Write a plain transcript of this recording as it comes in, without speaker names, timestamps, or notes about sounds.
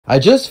I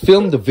just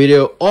filmed the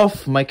video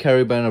of my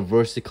Caribena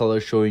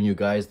versicolor showing you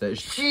guys that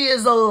she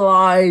is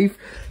alive.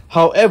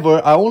 However,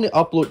 I only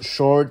upload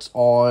shorts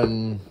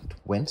on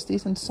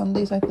Wednesdays and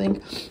Sundays, I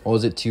think. Or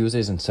was it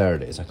Tuesdays and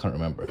Saturdays? I can't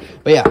remember.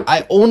 But yeah,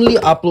 I only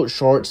upload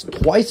shorts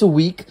twice a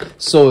week.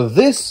 So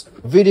this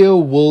video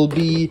will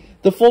be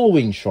the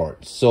following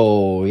short.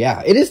 So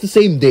yeah, it is the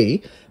same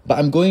day, but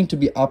I'm going to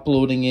be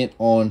uploading it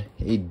on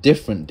a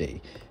different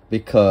day.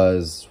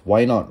 Because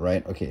why not,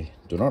 right? Okay,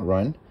 do not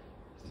run.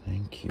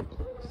 Thank you.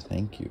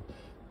 Thank you.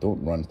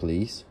 Don't run,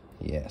 please.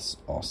 Yes,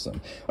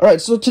 awesome.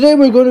 Alright, so today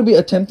we're going to be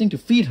attempting to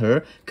feed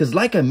her. Because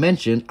like I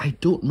mentioned, I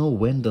don't know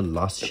when the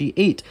last she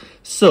ate.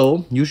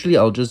 So, usually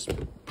I'll just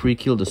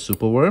pre-kill the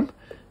superworm.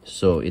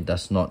 So it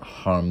does not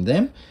harm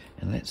them.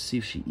 And let's see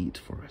if she eats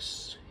for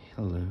us.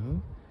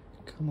 Hello?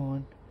 Come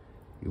on.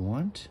 You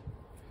want?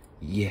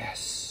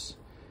 Yes.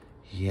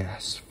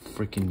 Yes.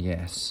 Freaking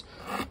yes.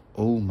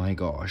 Oh my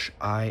gosh.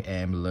 I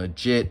am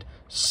legit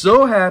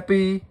so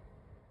happy.